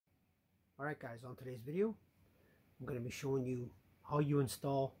Alright guys, on today's video I'm going to be showing you how you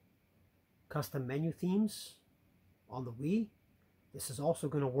install custom menu themes on the Wii. This is also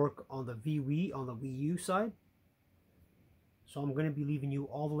going to work on the Wii on the Wii U side. So I'm going to be leaving you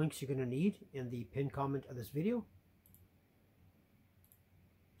all the links you're going to need in the pinned comment of this video.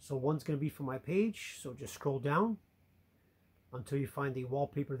 So one's going to be for my page, so just scroll down until you find the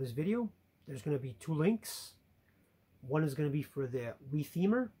wallpaper of this video. There's going to be two links. One is going to be for the Wii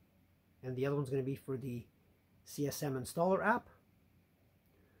themer, and the other one's going to be for the CSM installer app.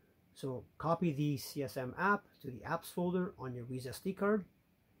 So copy the CSM app to the apps folder on your Wii's SD card.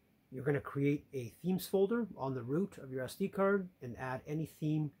 You're going to create a themes folder on the root of your SD card and add any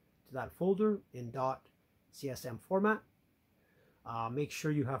theme to that folder in .csm format. Make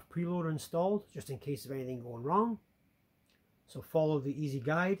sure you have preloader installed just in case of anything going wrong. So follow the easy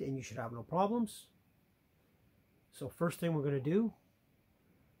guide and you should have no problems. So first thing we're going to do,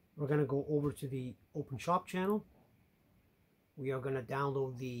 we're going to go over to the Open Shop channel. We are going to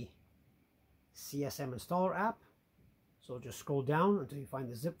download the CSM installer app. So just scroll down until you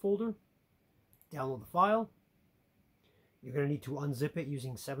find the zip folder. Download the file. You're going to need to unzip it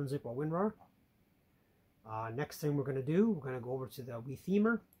using 7-zip or WinRAR. Next thing we're going to do, we're going to go over to the Wii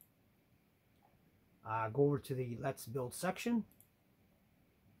themer. Go over to the Let's Build section.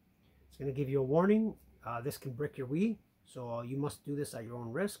 It's going to give you a warning. This can brick your Wii, so you must do this at your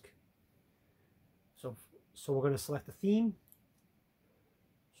own risk. So we're going to select the theme.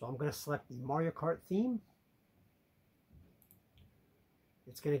 So I'm going to select the Mario Kart theme.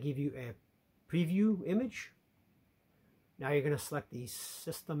 It's going to give you a preview image. Now you're going to select the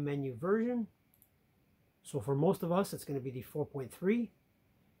system menu version. So for most of us, it's going to be the 4.3.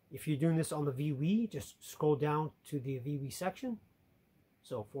 If you're doing this on the Wii, just scroll down to the Wii section.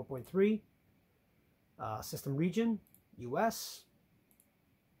 So 4.3, system region, US,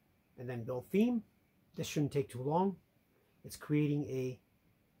 and then build theme. This shouldn't take too long. It's creating a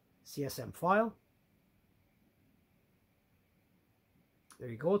CSM file. There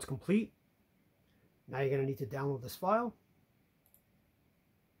you go, it's complete. Now you're going to need to download this file.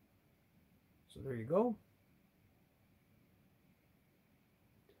 So there you go.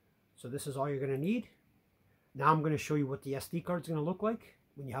 So this is all you're going to need. Now I'm going to show you what the SD card is going to look like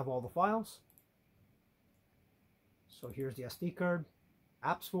when you have all the files. So here's the SD card,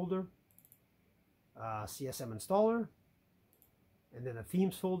 apps folder, CSM installer, and then the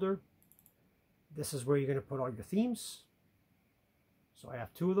themes folder. This is where you're going to put all your themes. So I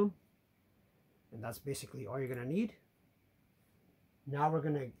have 2 of them, and that's basically all you're going to need. Now we're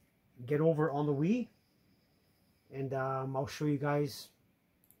going to get over on the Wii, and I'll show you guys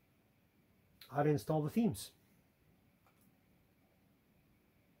how to install the themes.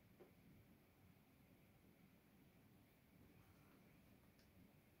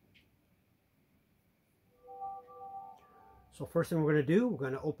 So first thing we're going to do, we're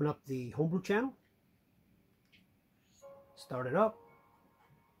going to open up the homebrew channel, start it up.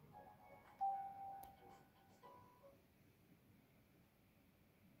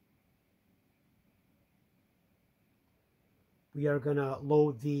 We are going to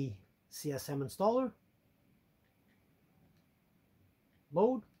load the CSM installer.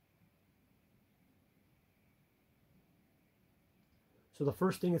 Load. So the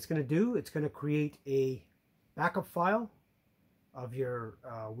first thing it's going to do, it's going to create a backup file of your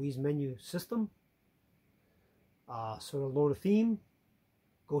Wii's menu system. So to load a theme,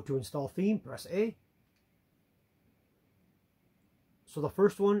 go to install theme, press A. So the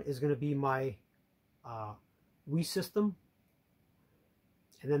first one is going to be my Wii system.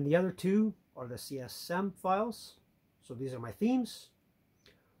 And then the other 2 are the CSM files. So these are my themes.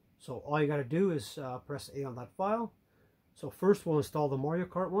 So all you got to do is press A on that file. So first we'll install the Mario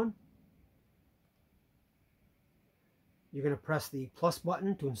Kart one. You're going to press the plus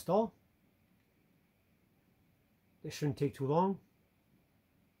button to install. This shouldn't take too long.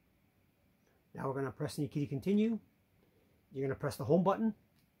 Now we're going to press Nikki to continue. You're going to press the home button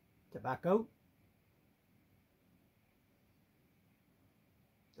to back out.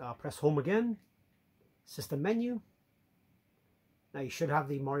 Press home again, system menu. Now you should have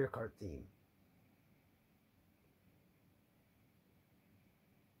the Mario Kart theme.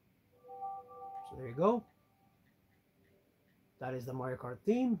 So there you go. That is the Mario Kart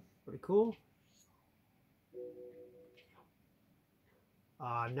theme, pretty cool.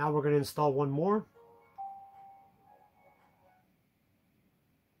 Now we're going to install one more.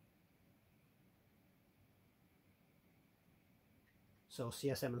 So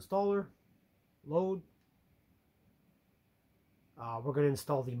CSM installer, load. We're going to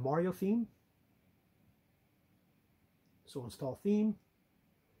install the Mario theme. So install theme.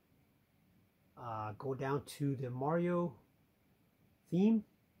 Go down to the Mario theme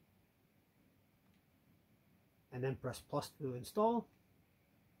and then press plus to install.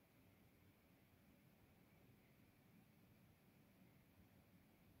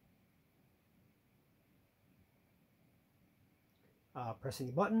 Press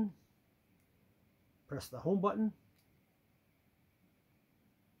any button, press the home button,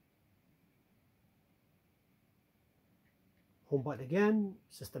 home button again,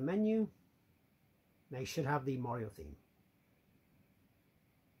 system menu. Now you should have the Mario theme.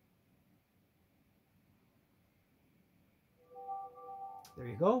 There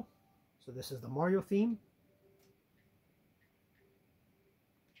you go. So this is the Mario theme.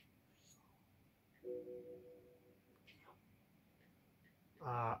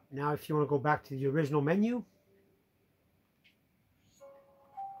 Now if you want to go back to the original menu,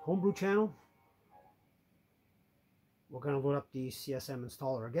 homebrew channel, we're going to load up the CSM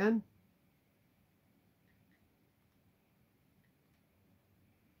installer again.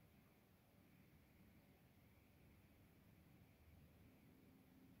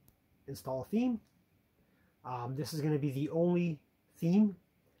 Install theme. This is going to be the only theme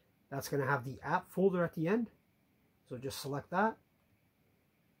that's going to have the app folder at the end. So just select that.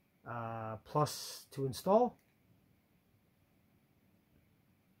 Plus to install.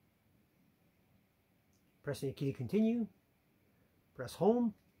 Press any key to continue. Press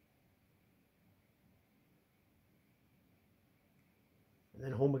home. And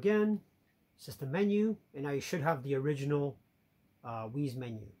then home again. System menu. And now you should have the original Wii's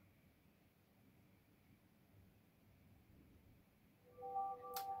menu.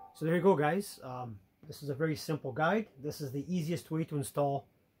 So there you go, guys. This is a very simple guide. This is the easiest way to install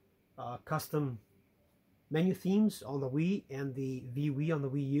custom menu themes on the Wii and the Wii on the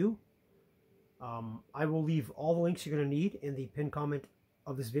Wii U. I will leave all the links you're going to need in the pinned comment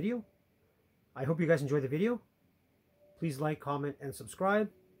of this video. I hope you guys enjoyed the video. Please like, comment, and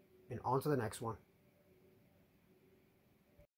subscribe, and on to the next one.